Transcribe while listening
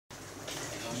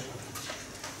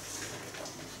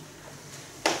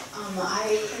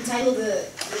I entitled the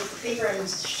paper I'm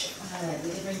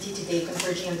delivering to you today,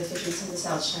 Converging on the Fisheries in the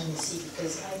South China Sea,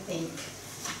 because I think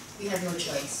we have no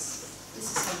choice.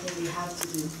 This is something we have to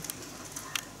do.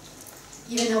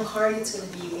 Even how hard it's going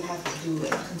to be, we have to do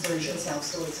and converge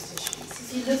ourselves towards the fisheries. If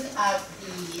you look at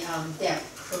the depth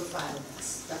profile, as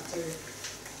Dr.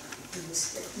 was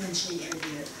mentioning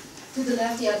earlier, to the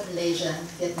left you have Malaysia,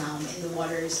 Vietnam, and the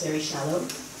water is very shallow.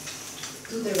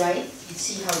 To the right, you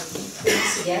see how deep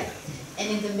things get, and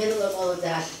in the middle of all of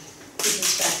that is the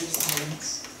Spratly's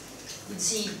Islands. You'd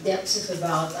see depths of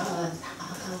about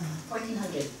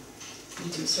 1,400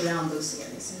 meters around those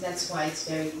areas, and that's why it's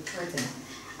very important.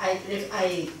 I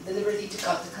deliberately took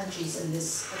out the countries in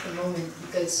this at the moment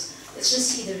because let's just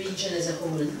see the region as a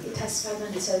whole. It has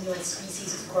 571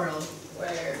 species of coral,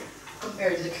 where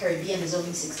compared to the Caribbean is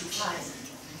only 65.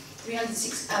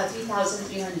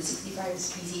 3,365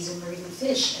 species of marine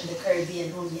fish, and the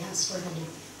Caribbean only has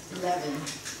 411.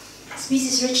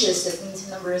 Species richness, that means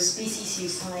the number of species you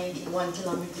find in 1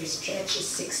 kilometer stretch is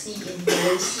 60 in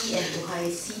Yellow Sea and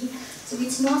Buhay Sea. So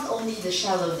it's not only the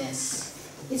shallowness,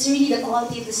 it's really the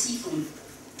quality of the seafood.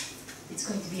 It's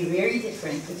going to be very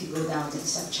different if you go down to the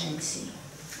South China Sea.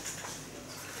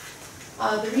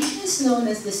 The region is known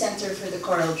as the center for the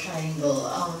Coral Triangle.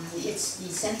 It's the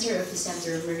center of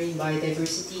marine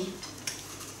biodiversity.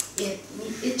 It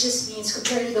just means,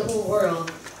 compared to the whole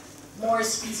world, more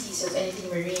species of anything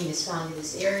marine is found in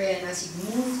this area, and as you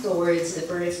move towards the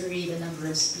periphery, the number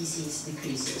of species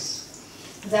decreases.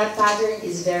 That pattern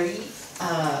is very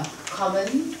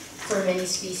common for many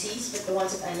species, but the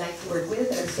ones that I like to work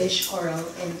with are fish, coral,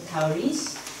 and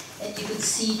cowries, and you can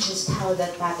see just how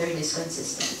that pattern is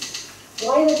consistent.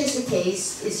 Why that is the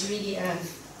case is really an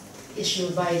issue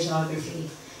of biogeography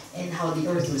and how the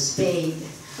Earth was made.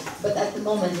 But at the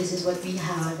moment, this is what we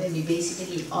have, and we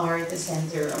basically are the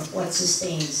center of what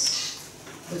sustains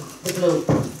the globe.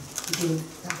 We do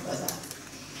talk about that.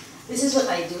 This is what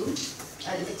I do.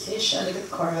 I look at fish, I look at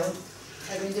coral.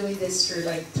 I've been doing this for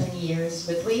like 20 years,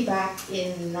 but way back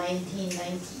in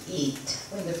 1998,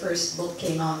 when the first book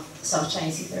came out, South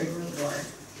China Sea Third World War,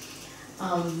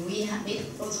 we made a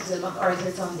proposal to the MacArthur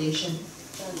Foundation,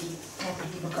 the Catherine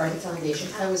D. MacArthur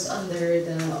Foundation. I was under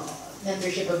the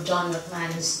mentorship of John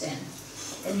McManus,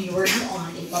 and we worked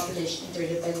on a population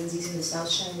interdependencies in the South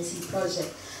China Sea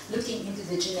project, looking into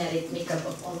the genetic makeup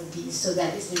of all of these. So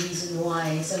that is the reason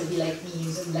why somebody like me,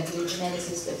 who's a molecular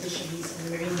geneticist, a fisheries and a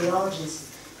marine biologist,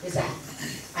 is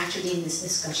actually in this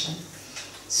discussion.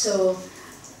 So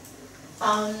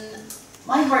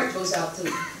my heart goes out to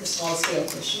the small scale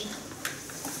fishing.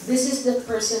 This is the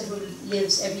person who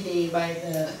lives every day by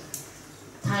the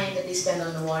time that they spend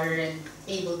on the water and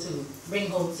able to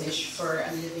bring home fish for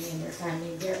a living in their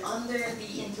family. They're under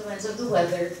the influence of the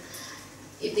weather.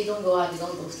 If they don't go out, they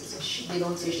don't go to fish. If they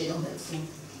don't fish, they don't have food.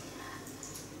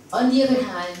 On the other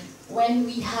hand, when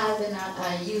we had an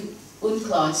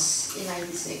UNCLOS in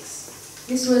 '96,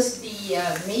 this was the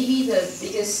maybe the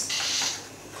biggest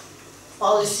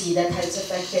policy that has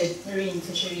affected marine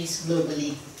fisheries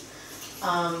globally.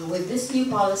 With this new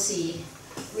policy,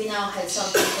 we now had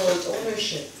something called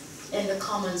ownership, and the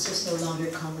commons was no longer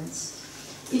commons.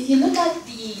 If you look at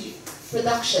the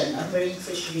production of marine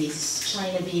fisheries,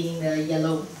 China being the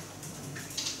yellow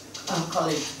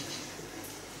colored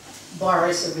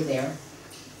bars over there,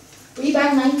 way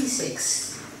back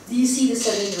 '96, do you see the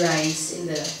sudden rise in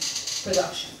the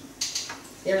production?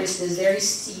 There is this very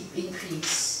steep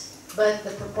increase, but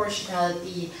the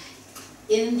proportionality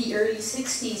in the early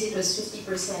 '60s, it was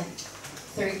 50%,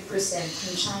 30%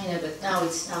 from China, but now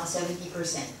it's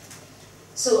 70%.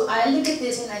 So I look at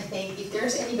this and I think if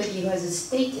there's anybody who has a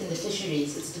stake in the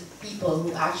fisheries, it's the people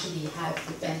who actually have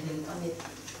dependent on it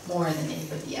more than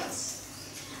anybody else.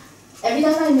 Every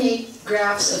time I make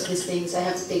graphs of these things, I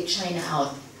have to take China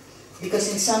out, because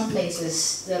in some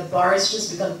places, the bars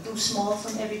just become too small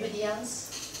from everybody else,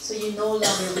 so you no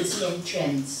longer will see any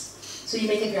trends. So you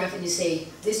make a graph and you say,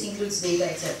 this includes data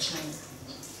except China.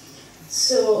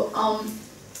 So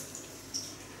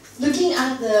looking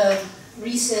at the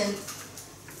recent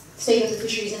State of the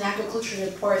Fisheries and Aquaculture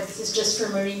report, this is just for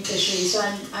marine fisheries, so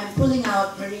I'm pulling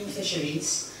out marine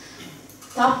fisheries.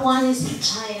 Top one is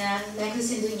China, next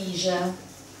is Indonesia.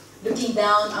 Looking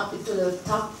down up into the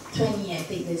top 20, I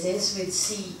think this is, we'd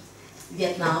see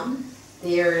Vietnam,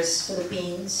 there's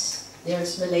Philippines,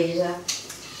 there's Malaysia,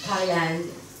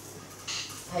 Thailand,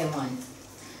 Taiwan.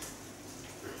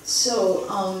 So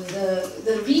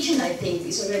the region, I think,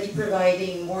 is already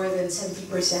providing more than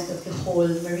 70% of the whole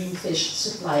marine fish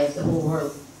supply of the whole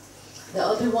world. The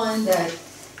other one that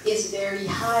is very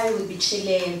high would be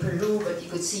Chile and Peru, but you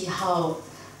could see how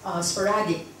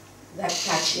sporadic that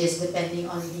catch is depending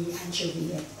on the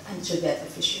anchoveta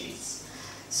fisheries.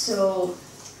 So,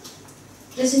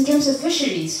 just in terms of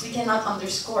fisheries, we cannot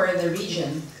underscore the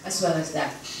region as well as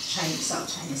that South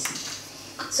China Sea.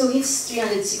 So it's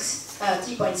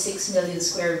 3.6 million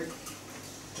square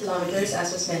kilometers,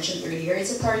 as was mentioned earlier.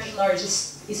 It's the third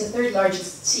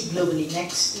largest sea globally,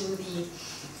 next to the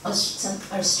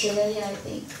Australia, I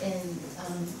think, and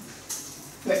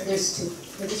there's two,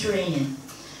 Mediterranean.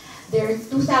 There are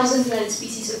 2,300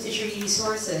 species of fishery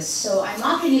resources, so I'm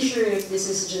not really sure if this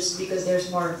is just because there's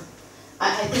more.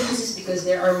 I think this is because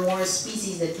there are more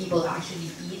species that people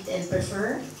actually eat and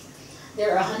prefer.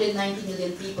 There are 190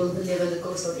 million people who live in the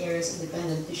coastal areas and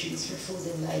depend on fisheries for food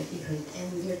and livelihood,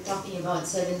 and we're talking about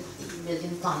 70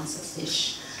 million tons of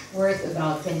fish, worth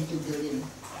about $22 billion.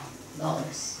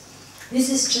 This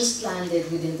is just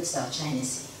landed within the South China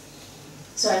Sea.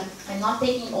 So I'm not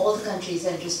taking all the countries,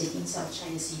 I'm just taking South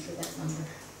China Sea for that number.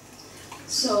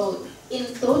 So in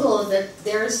total,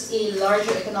 there's a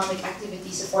larger economic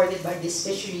activity supported by these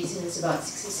fisheries, and it's about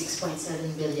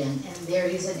 66.7 billion, and there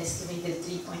is an estimated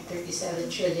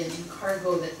 3.37 trillion in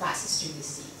cargo that passes through the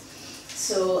sea.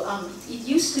 So it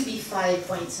used to be 5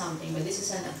 point something, but this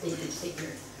is an updated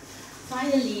figure.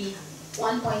 Finally,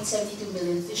 1.72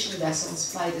 million fishing vessels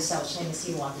fly the South China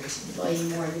Sea waters, employing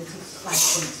more than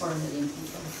 5.4 million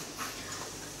people.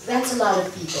 That's a lot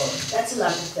of people, that's a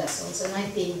lot of vessels, and I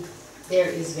think there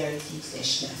is very few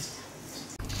fish left.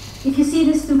 If you see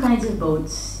these two kinds of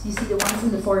boats, you see the ones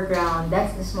in the foreground,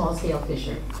 that's the small scale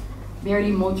fisher.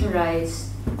 Barely motorized,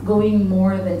 going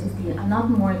more than 15, not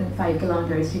more than 5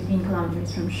 kilometers, 15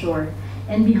 kilometers from shore.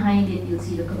 And behind it, you'll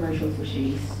see the commercial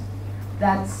fisheries.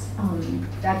 Those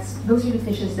are the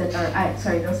fishes that are,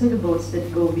 those are the boats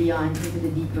that go beyond into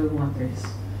the deeper waters.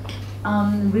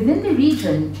 Within the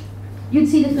region, you'd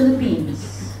see the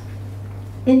Philippines,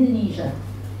 Indonesia.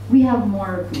 We have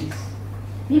more of these.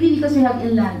 Maybe because we have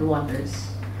inland waters.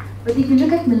 But if you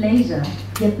look at Malaysia,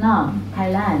 Vietnam,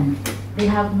 Thailand, they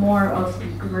have more of the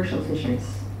commercial fishers,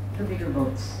 the bigger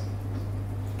boats.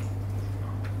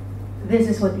 This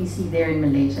is what we see there in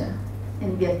Malaysia,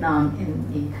 in Vietnam,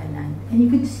 and in Thailand. And you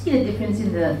could see the difference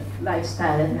in the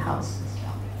lifestyle and the houses as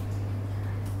well.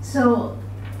 So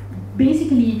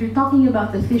basically, if you're talking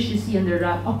about the fish you see on the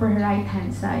upper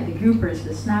right-hand side, the groupers,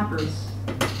 the snappers,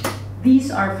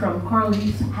 these are from coral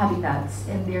reef habitats,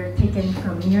 and they're taken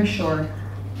from near shore,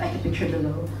 like the picture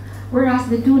below. Whereas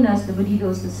the tunas, the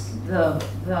bonitos,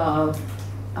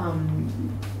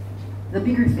 the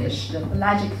bigger fish, the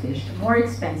pelagic fish, the more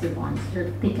expensive ones,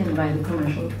 they're taken by the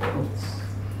commercial boats.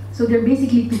 So they're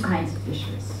basically two kinds of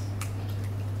fishers.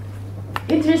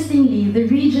 Interestingly, the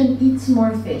region eats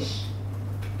more fish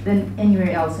than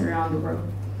anywhere else around the world.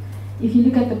 If you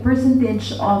look at the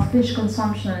percentage of fish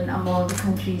consumption among the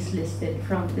countries listed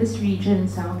from this region,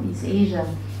 Southeast Asia,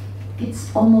 it's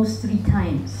almost 3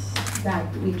 times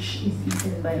that which is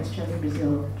eaten by Australia,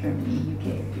 Brazil, Germany,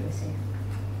 UK, or USA.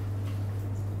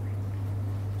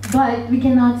 But we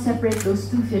cannot separate those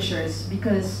two fishers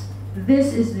because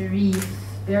this is the reef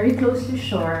very close to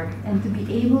shore, and to be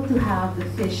able to have the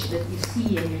fish that you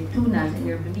see in your tunas and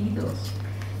your bonitos,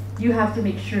 you have to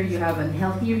make sure you have a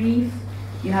healthy reef,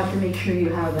 you have to make sure you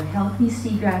have a healthy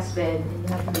seagrass bed, and you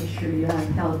have to make sure you have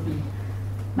healthy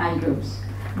mangroves.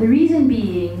 The reason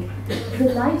being,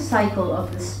 the life cycle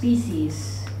of the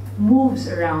species moves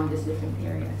around these different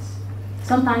areas.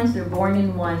 Sometimes they're born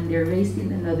in one, they're raised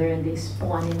in another, and they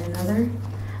spawn in another.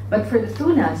 But for the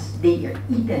tunas, they are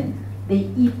eaten. They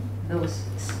eat those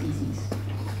species.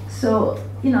 So,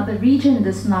 the region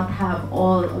does not have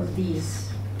all of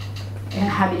these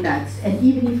habitats, and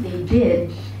even if they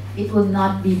did, it will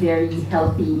not be very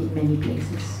healthy in many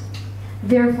places.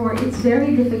 Therefore, it's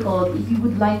very difficult if you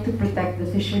would like to protect the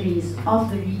fisheries of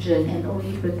the region and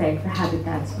only protect the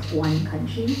habitats of one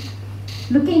country.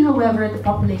 Looking, however, at the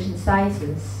population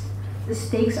sizes, the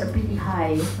stakes are pretty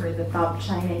high for the top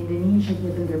China, Indonesia,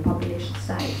 given their population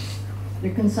size,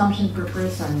 their consumption per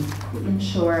person, the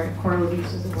inshore coral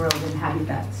reefs of the world, and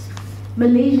habitats.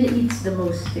 Malaysia eats the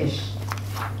most fish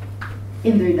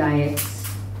in their diets.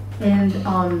 And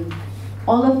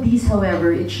all of these,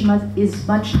 however, is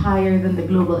much higher than the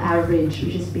global average,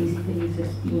 which is basically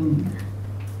 15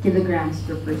 kilograms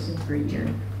per person per year.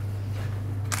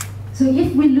 So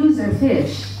if we lose our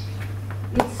fish,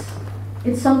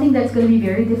 it's something that's going to be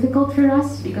very difficult for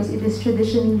us because it is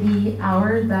traditionally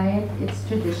our diet, it's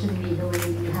traditionally the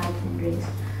way we have been raised.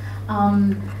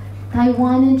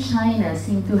 Taiwan and China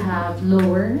seem to have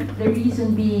lower, the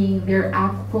reason being their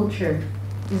aquaculture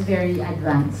is very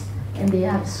advanced, and they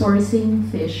have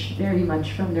sourcing fish very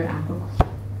much from their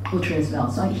aquaculture as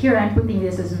well. So here I'm putting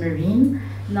this as marine,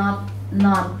 not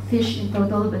fish in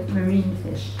total, but marine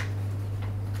fish.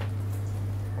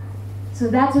 So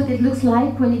that's what it looks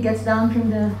like when it gets down from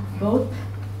the boat.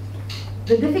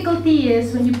 The difficulty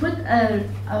is when you put a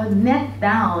net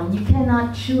down, you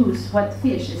cannot choose what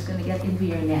fish is going to get into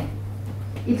your net.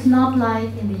 It's not like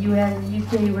in the US and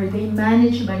UK where they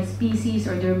manage by species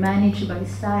or they're managed by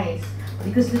size,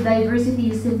 because the diversity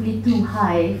is simply too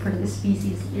high for the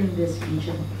species in this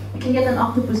region. You can get an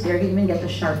octopus there, you can even get a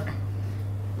shark.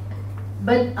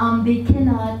 But they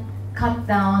cannot cut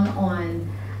down on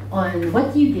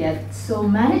what you get. So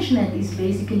management is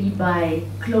basically by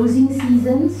closing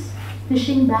seasons,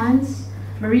 fishing bans,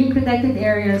 marine protected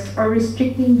areas, or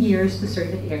restricting years to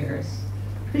certain areas.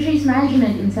 Fisheries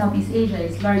management in Southeast Asia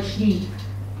is largely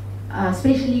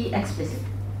spatially explicit.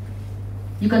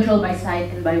 You control by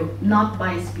site and not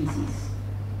by species.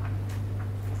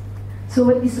 So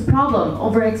what is the problem?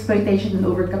 Overexploitation and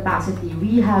overcapacity.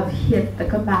 We have hit the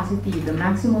capacity, the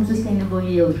maximum sustainable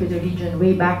yield for the region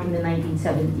way back in the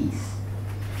 1970s.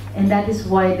 And that is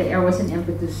why there was an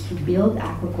impetus to build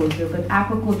aquaculture, but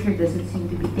aquaculture doesn't seem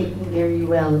to be taking very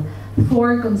well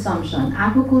for consumption.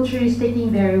 Aquaculture is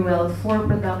taking very well for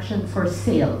production, for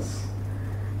sales.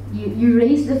 You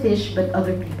raise the fish, but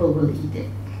other people will eat it.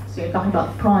 So you're talking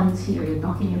about prawns here, you're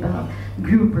talking about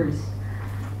groupers.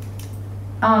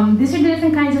 These are the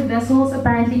different kinds of vessels.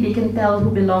 Apparently they can tell who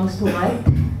belongs to what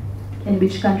and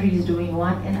which country is doing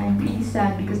what. And I'm really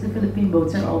sad because the Philippine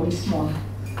boats are always small,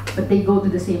 but they go to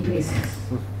the same places.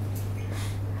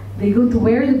 They go to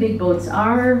where the big boats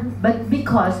are, but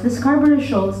because the Scarborough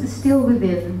Shoals is still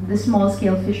within the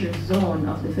small-scale fisheries zone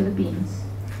of the Philippines,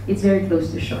 it's very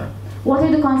close to shore. What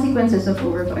are the consequences of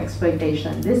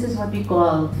overexploitation? This is what we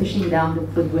call fishing down the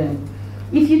food web.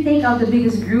 If you take out the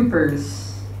biggest groupers,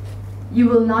 you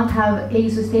will not have a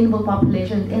sustainable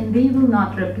population and they will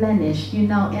not replenish. You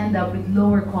now end up with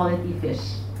lower quality fish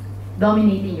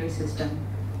dominating your system.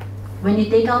 When you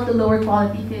take out the lower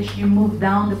quality fish, you move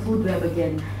down the food web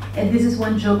again. And this is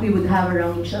one joke we would have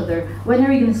around each other. When are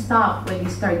we going to stop when we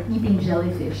start eating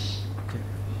jellyfish?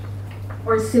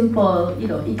 Or simple,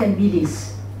 ikan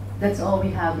bilis. That's all we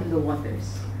have in the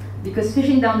waters. Because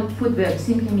fishing down the food web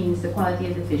simply means the quality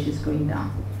of the fish is going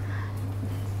down.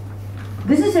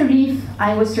 This is a reef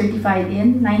I was certified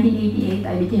in. 1988,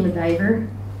 I became a diver.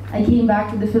 I came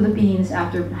back to the Philippines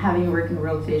after having worked in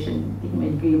World Fish and taking my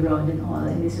degree abroad and all,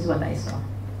 and this is what I saw.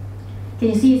 Can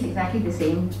you see it's exactly the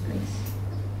same place?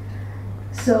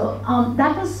 So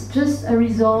that was just a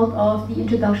result of the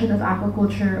introduction of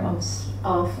aquaculture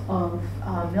of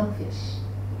milkfish.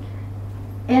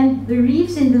 And the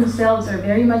reefs in themselves are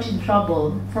very much in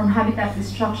trouble from habitat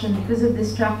destruction because of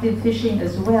destructive fishing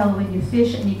as well. When you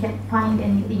fish and you can't find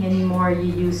anything anymore,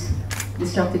 you use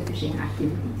destructive fishing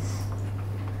activities.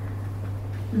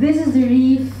 This is the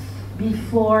reef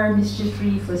before Mischief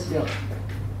Reef was built.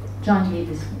 John gave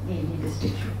me this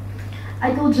picture.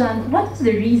 I told John, what is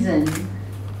the reason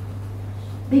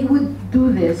they would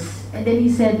do this? And then he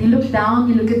said, you look down,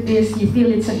 you look at this, you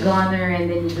feel it's a gunner, and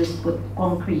then you just put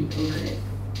concrete over it.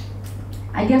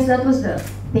 I guess that was the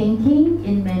thinking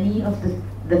in many of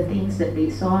the things that they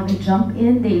saw. They jump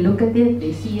in, they look at it,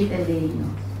 they see it, and they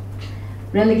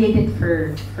relegate it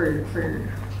for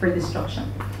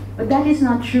destruction. But that is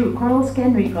not true. Corals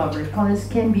can recover. Corals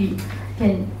can be,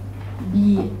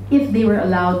 if they were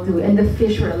allowed to, and the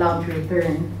fish were allowed to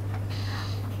return.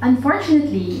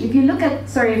 Unfortunately, if you look at,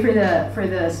 sorry for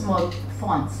the small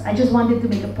fonts, I just wanted to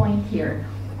make a point here.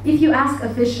 If you ask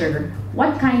a fisher,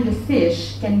 what kind of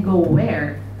fish can go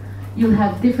where, you'll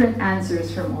have different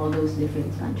answers from all those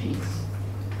different countries.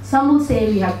 Some will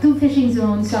say we have 2 fishing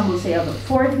zones, some will say about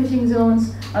 4 fishing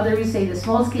zones, others will say the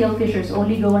small-scale fishers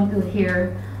only go until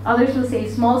here, others will say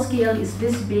small scale is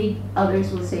this big,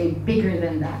 others will say bigger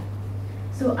than that.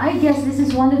 So I guess this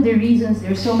is one of the reasons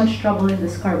there's so much trouble in the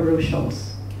Scarborough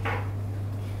Shoals.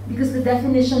 Because the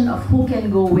definition of who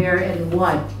can go where and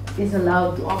what is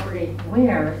allowed to operate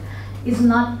where is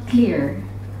not clear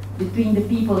between the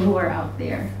people who are out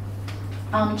there.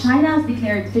 China has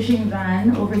declared fishing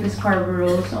ban over the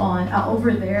Scarboroughs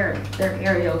over their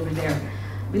area over there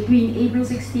between April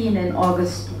 16 and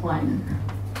August 1.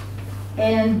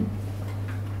 And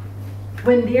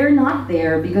when they're not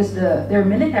there because their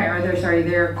military, or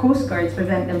their coast guards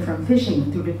prevent them from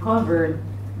fishing to recover,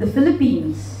 the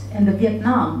Philippines and the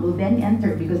Vietnam will then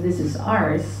enter because this is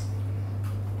ours.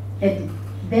 And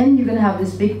then you're going to have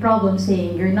this big problem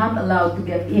saying you're not allowed to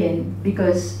get in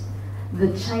because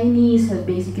the Chinese have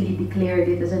basically declared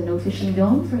it as a no fishing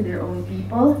zone for their own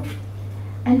people.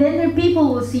 And then their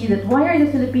people will see that why are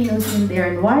the Filipinos in there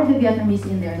and why are the Vietnamese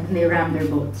in there, and they ram their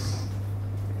boats.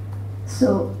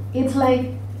 So it's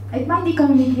like, it might be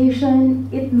communication,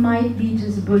 it might be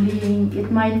just bullying,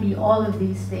 it might be all of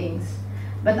these things.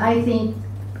 But I think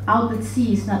out at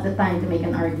sea is not the time to make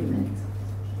an argument.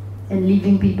 And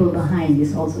leaving people behind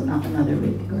is also not another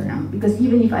way to go around. Because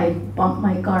even if I bump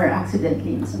my car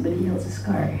accidentally in somebody else's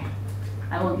car,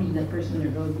 I won't leave that person on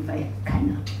the road if I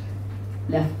kind of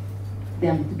left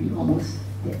them to be almost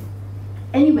dead.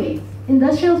 Anyway,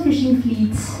 industrial fishing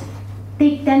fleets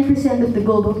take 10% of the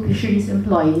global fisheries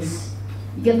employees.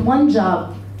 You get one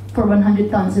job for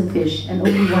 100 tons of fish, and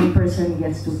only one person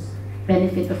gets to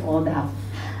benefit of all that.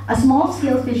 A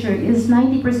small-scale fisher is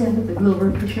 90% of the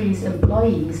global fisheries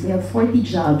employees. They have 40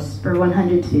 jobs per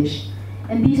 100 fish,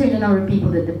 and these are the number of people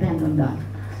that depend on that.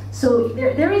 So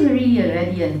there is really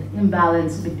already an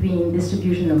imbalance between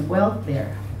distribution of wealth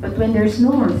there. But when there's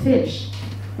no more fish,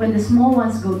 when the small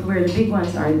ones go to where the big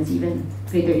ones are, it's even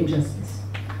greater injustice.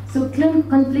 So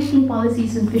conflicting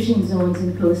policies and fishing zones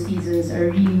in closed seasons are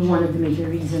really one of the major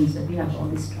reasons that we have all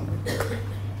this trouble.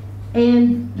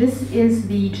 And this is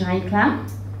the giant clam.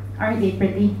 Aren't they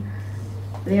pretty?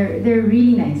 They're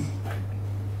really nice.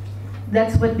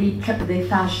 That's what they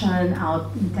fashion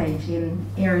out in Taijin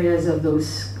areas of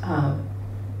those.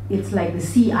 It's like the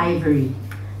sea ivory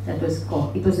that was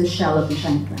called. It was the shell of the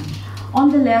giant clam. On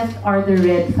the left are the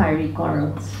red fiery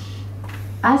corals.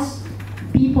 As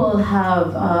people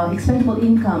have expendable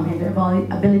income and their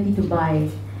ability to buy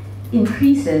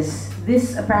increases,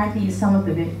 this apparently is some of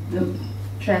the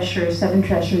treasures, 7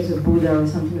 treasures of Buddha or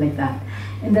something like that.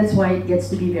 And that's why it gets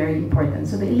to be very important.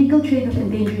 So the illegal trade of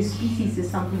endangered species is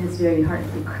something that's very hard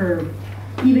to curb,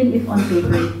 even if on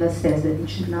paper it says that it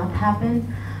should not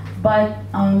happen. But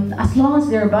as long as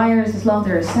there are buyers, as long as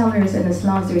there are sellers, and as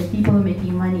long as there's people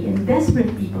making money, and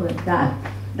desperate people at that,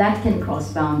 that can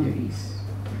cross boundaries.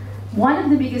 One of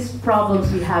the biggest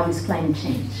problems we have is climate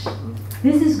change.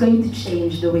 This is going to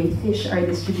change the way fish are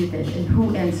distributed and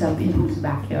who ends up in whose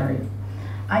backyard.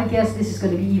 I guess this is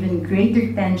going to be even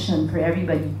greater tension for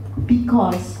everybody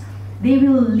because they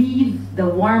will leave the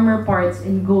warmer parts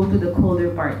and go to the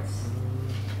colder parts.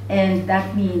 And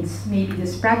that means maybe the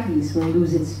Spratlys will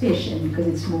lose its fish and because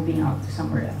it's moving out to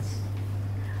somewhere else.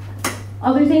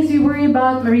 Other things we worry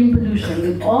about, marine pollution.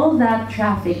 With all that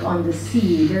traffic on the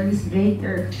sea, there is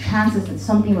greater chances that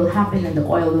something will happen and the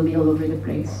oil will be all over the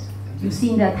place. You've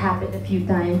seen that happen a few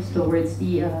times towards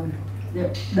the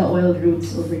oil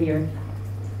routes over here.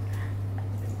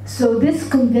 So this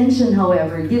convention,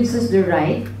 however, gives us the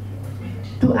right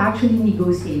to actually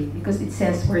negotiate because it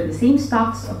says where the same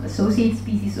stocks of associate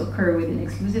species occur within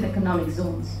exclusive economic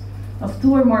zones of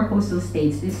 2 or more coastal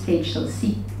states, this state shall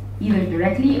seek either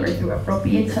directly or through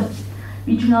appropriate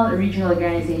regional or regional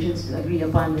organizations to agree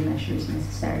upon the measures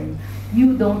necessary.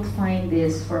 You don't find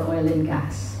this for oil and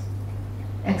gas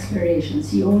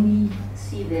explorations. You only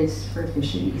see this for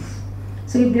fisheries.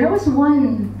 So if there was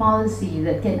one policy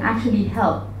that can actually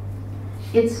help,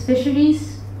 it's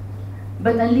fisheries,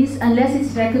 but unless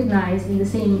it's recognized in the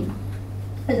same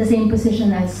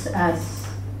position as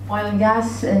oil and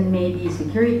gas and maybe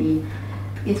security,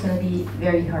 it's going to be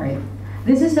very hard.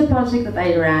 This is the project that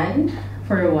I ran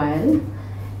for a while,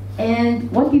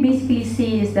 and what we basically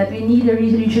say is that we need a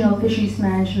regional fisheries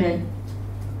management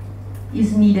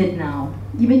is needed now.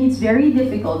 Even it's very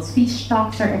difficult. Fish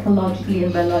stocks are ecologically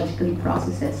and biologically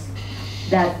processes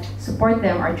that support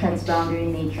them are transboundary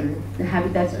in nature. The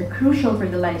habitats are crucial for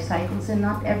the life cycles and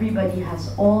not everybody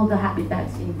has all the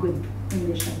habitats in good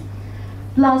condition.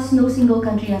 Plus, no single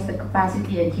country has the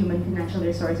capacity and human financial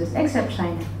resources, except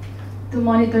China, to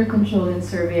monitor, control, and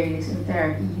survey this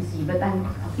entire EEZ, but I'm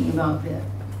talking about the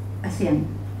ASEAN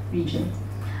region.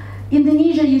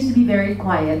 Indonesia used to be very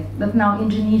quiet, but now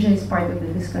Indonesia is part of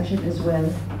the discussion as well.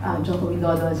 Joko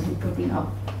Widodo has been putting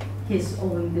up his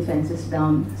own defenses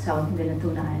down south in the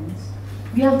Natuna Islands.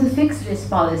 We have to fix this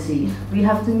policy. We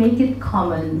have to make it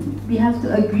common. We have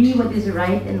to agree what is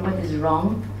right and what is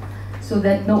wrong so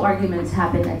that no arguments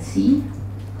happen at sea.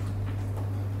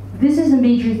 This is a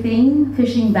major thing,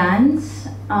 fishing bans.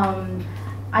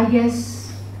 I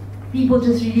guess people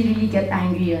just really get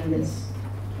angry on this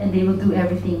and they will do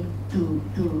everything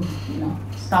to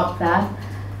stop that.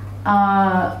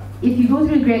 If you go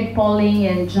through Greg Pauling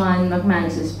and John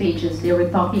McManus's pages, they were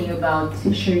talking about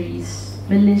fisheries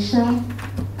militia.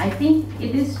 I think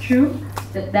it is true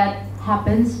that that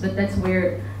happens, but that's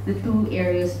where the 2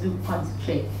 areas do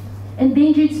concentrate.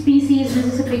 Endangered species, this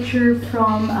is a picture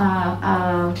from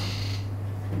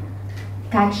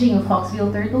catching of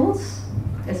hawksbill turtles.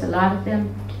 There's a lot of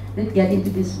them that get into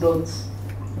these boats.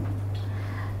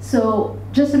 So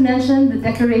Just to mention, the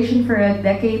Declaration for a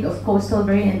Decade of Coastal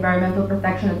Marine Environmental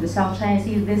Protection of the South China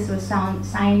Sea, this was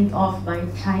signed off by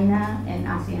China and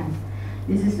ASEAN.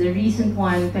 This is the recent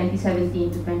one,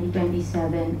 2017 to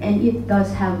 2027, and it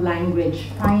does have language,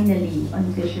 finally,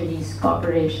 on fisheries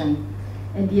cooperation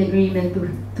and the agreement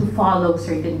to follow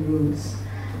certain rules.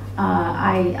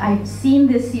 I've seen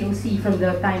this COC from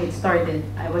the time it started.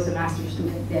 I was a master's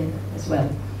student then as well.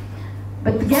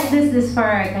 But to get this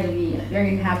far, I can be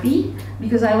very happy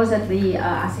because I was at the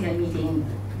ASEAN meeting,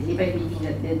 the event meeting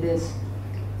that did this.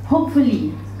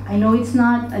 Hopefully, I know it's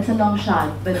a long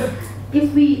shot, but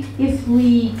if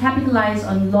we capitalize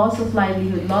on loss of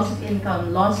livelihood, loss of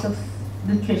income, loss of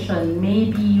nutrition,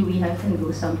 maybe we can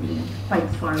do something quite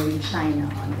far with China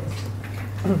on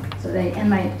this. So I end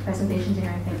my presentation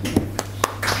here. Thank you.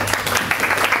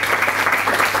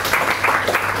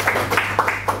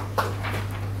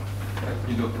 Thank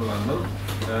you, Dr. Langman.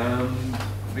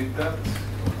 With that,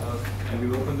 I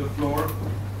will open the floor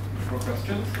for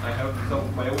questions. I have some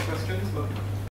of my own questions, but